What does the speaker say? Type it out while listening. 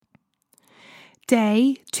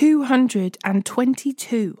Day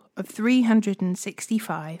 222 of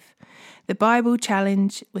 365, the Bible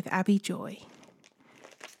Challenge with Abi Joy.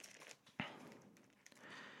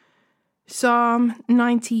 Psalm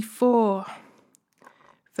 94,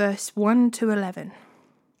 verse 1 to 11.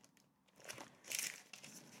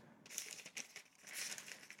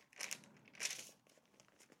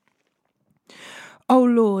 O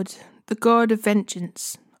Lord, the God of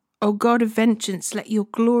vengeance, O God of vengeance, let your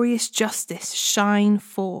glorious justice shine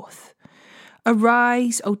forth.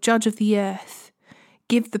 Arise, O Judge of the earth,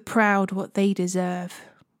 give the proud what they deserve.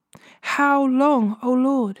 How long, O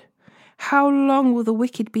Lord? How long will the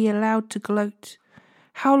wicked be allowed to gloat?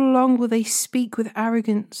 How long will they speak with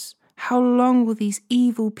arrogance? How long will these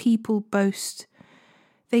evil people boast?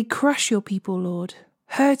 They crush your people, Lord,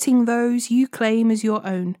 hurting those you claim as your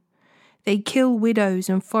own. They kill widows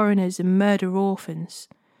and foreigners and murder orphans.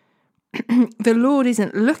 The Lord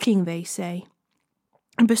isn't looking, they say.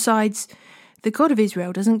 And besides, the God of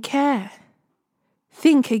Israel doesn't care.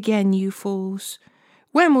 Think again, you fools.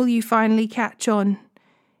 When will you finally catch on?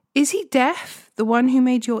 Is he deaf, the one who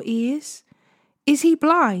made your ears? Is he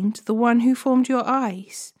blind, the one who formed your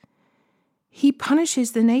eyes? He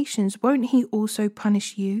punishes the nations, won't he also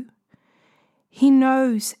punish you? He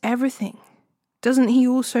knows everything. Doesn't he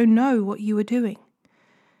also know what you are doing?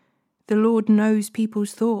 The Lord knows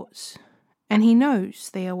people's thoughts, and he knows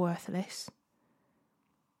they are worthless.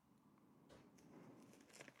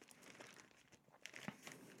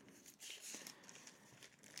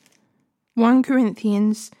 (1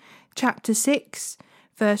 Corinthians chapter 6,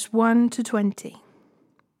 verse 1 to 20).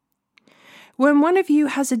 When one of you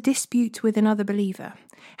has a dispute with another believer,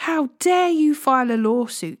 how dare you file a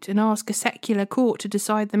lawsuit and ask a secular court to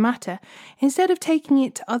decide the matter instead of taking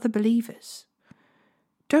it to other believers?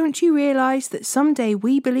 Don't you realize that someday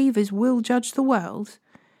we believers will judge the world?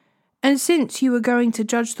 And since you are going to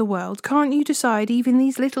judge the world, can't you decide even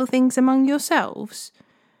these little things among yourselves?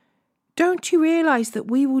 Don't you realize that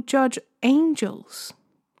we will judge angels?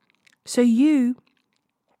 So you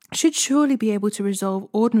should surely be able to resolve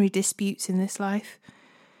ordinary disputes in this life.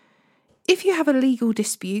 If you have a legal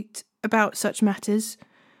dispute about such matters,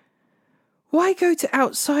 why go to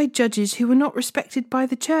outside judges who are not respected by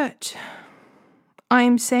the church? I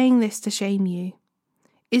am saying this to shame you.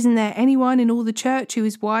 Isn't there anyone in all the church who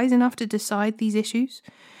is wise enough to decide these issues?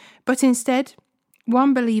 But instead,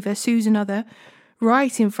 one believer sues another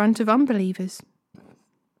right in front of unbelievers.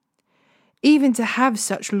 Even to have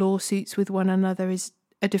such lawsuits with one another is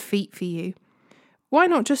a defeat for you. Why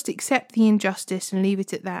not just accept the injustice and leave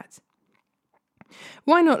it at that?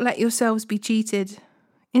 Why not let yourselves be cheated?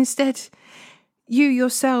 Instead, you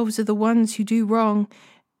yourselves are the ones who do wrong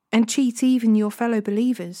and cheat even your fellow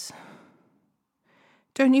believers.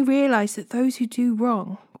 Don't you realize that those who do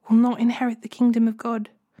wrong will not inherit the kingdom of God?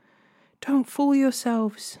 Don't fool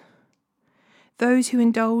yourselves. Those who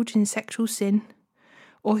indulge in sexual sin,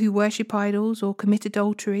 or who worship idols or commit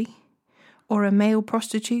adultery, or are male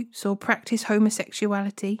prostitutes or practice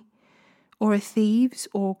homosexuality, or are thieves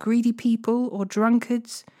or greedy people or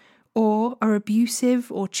drunkards, or are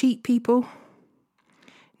abusive or cheat people,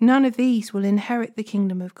 none of these will inherit the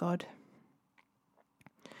kingdom of God.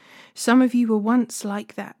 Some of you were once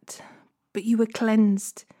like that, but you were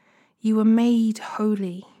cleansed. You were made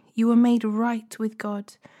holy. You were made right with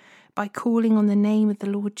God by calling on the name of the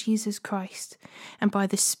Lord Jesus Christ and by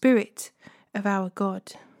the Spirit of our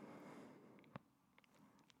God.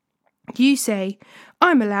 You say,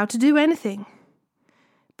 I'm allowed to do anything.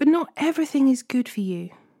 But not everything is good for you.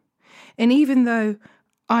 And even though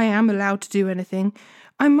I am allowed to do anything,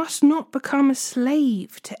 I must not become a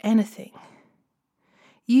slave to anything.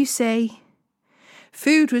 You say,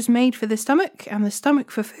 food was made for the stomach and the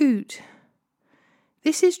stomach for food.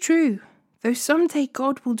 This is true, though someday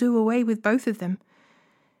God will do away with both of them.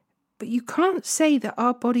 But you can't say that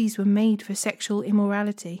our bodies were made for sexual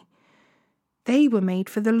immorality. They were made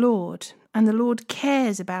for the Lord, and the Lord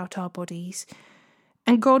cares about our bodies.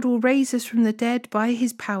 And God will raise us from the dead by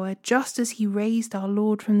his power, just as he raised our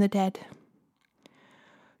Lord from the dead.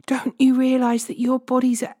 Don't you realize that your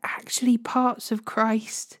bodies are actually parts of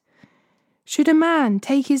Christ? Should a man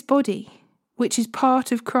take his body, which is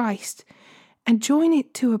part of Christ, and join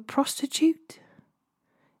it to a prostitute?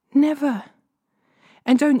 Never.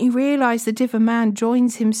 And don't you realize that if a man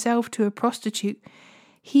joins himself to a prostitute,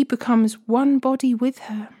 he becomes one body with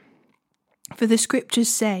her? For the scriptures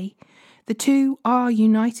say, the two are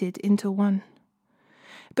united into one.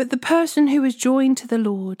 But the person who is joined to the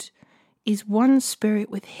Lord is one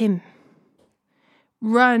spirit with him.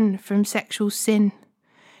 Run from sexual sin.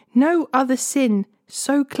 No other sin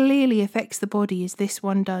so clearly affects the body as this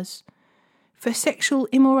one does. For sexual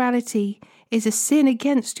immorality is a sin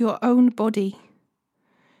against your own body.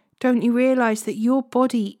 Don't you realize that your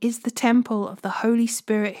body is the temple of the Holy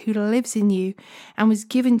Spirit who lives in you and was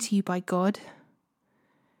given to you by God?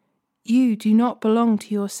 You do not belong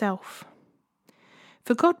to yourself.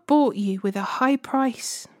 For God bought you with a high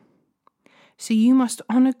price. So you must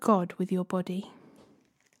honor God with your body.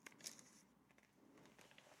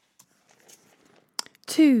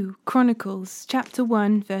 2 Chronicles chapter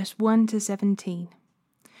 1 verse 1 to 17.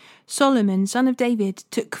 Solomon, son of David,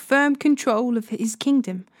 took firm control of his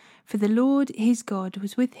kingdom, for the Lord his God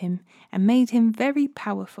was with him and made him very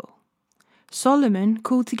powerful. Solomon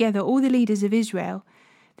called together all the leaders of Israel,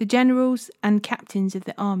 the generals and captains of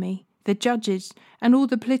the army, the judges, and all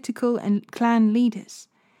the political and clan leaders.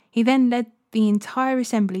 He then led the entire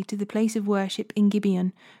assembly to the place of worship in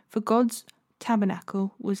Gibeon, for God's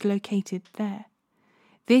tabernacle was located there.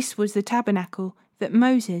 This was the tabernacle that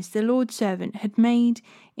Moses, the Lord's servant, had made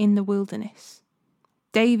in the wilderness.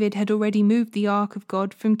 David had already moved the ark of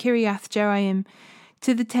God from Kiriath Jearim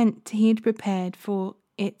to the tent he had prepared for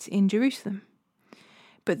it in Jerusalem.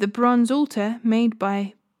 But the bronze altar made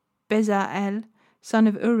by Bezalel, son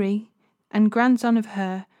of Uri, and grandson of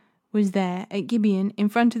Hur, was there at Gibeon in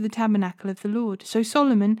front of the tabernacle of the Lord. So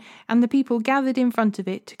Solomon and the people gathered in front of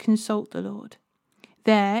it to consult the Lord.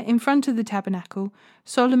 There, in front of the tabernacle,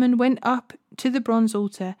 Solomon went up to the bronze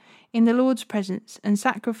altar in the Lord's presence and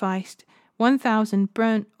sacrificed 1,000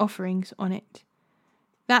 burnt offerings on it.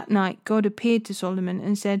 That night God appeared to Solomon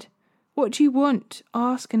and said, "What do you want?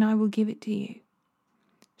 Ask and I will give it to you."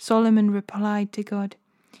 Solomon replied to God,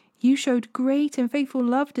 "You showed great and faithful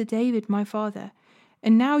love to David my father,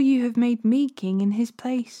 and now you have made me king in his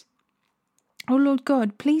place. O Lord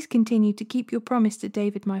God, please continue to keep your promise to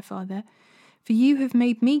David my father, for you have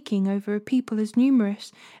made me king over a people as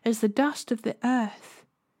numerous as the dust of the earth.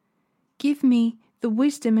 Give me the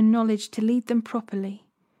wisdom and knowledge to lead them properly,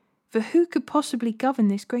 for who could possibly govern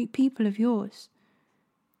this great people of yours?"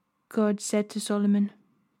 God said to Solomon,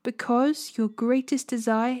 "Because your greatest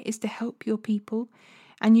desire is to help your people,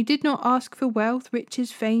 and you did not ask for wealth,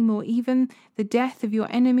 riches, fame, or even the death of your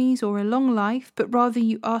enemies or a long life, but rather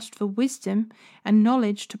you asked for wisdom and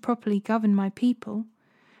knowledge to properly govern my people,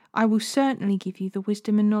 I will certainly give you the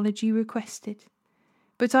wisdom and knowledge you requested.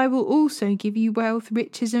 But I will also give you wealth,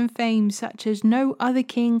 riches, and fame such as no other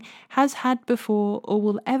king has had before or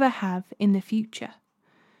will ever have in the future."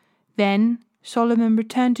 Then Solomon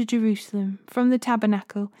returned to Jerusalem from the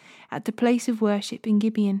tabernacle at the place of worship in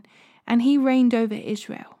Gibeon, and he reigned over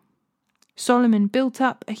Israel. Solomon built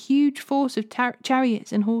up a huge force of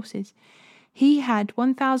chariots and horses. He had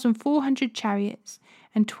 1,400 chariots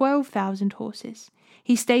and 12,000 horses.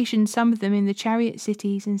 He stationed some of them in the chariot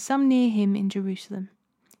cities and some near him in Jerusalem.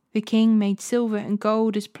 The king made silver and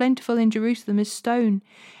gold as plentiful in Jerusalem as stone,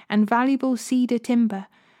 and valuable cedar timber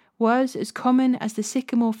was as common as the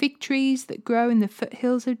sycamore fig trees that grow in the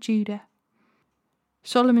foothills of Judah.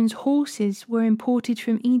 Solomon's horses were imported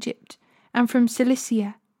from Egypt and from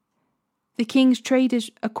Cilicia. The king's traders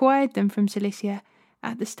acquired them from Cilicia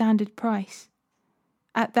at the standard price.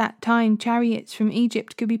 At that time, chariots from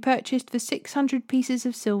Egypt could be purchased for 600 pieces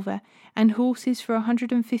of silver and horses for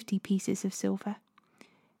 150 pieces of silver.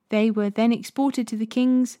 They were then exported to the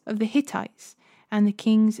kings of the Hittites and the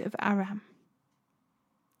kings of Aram.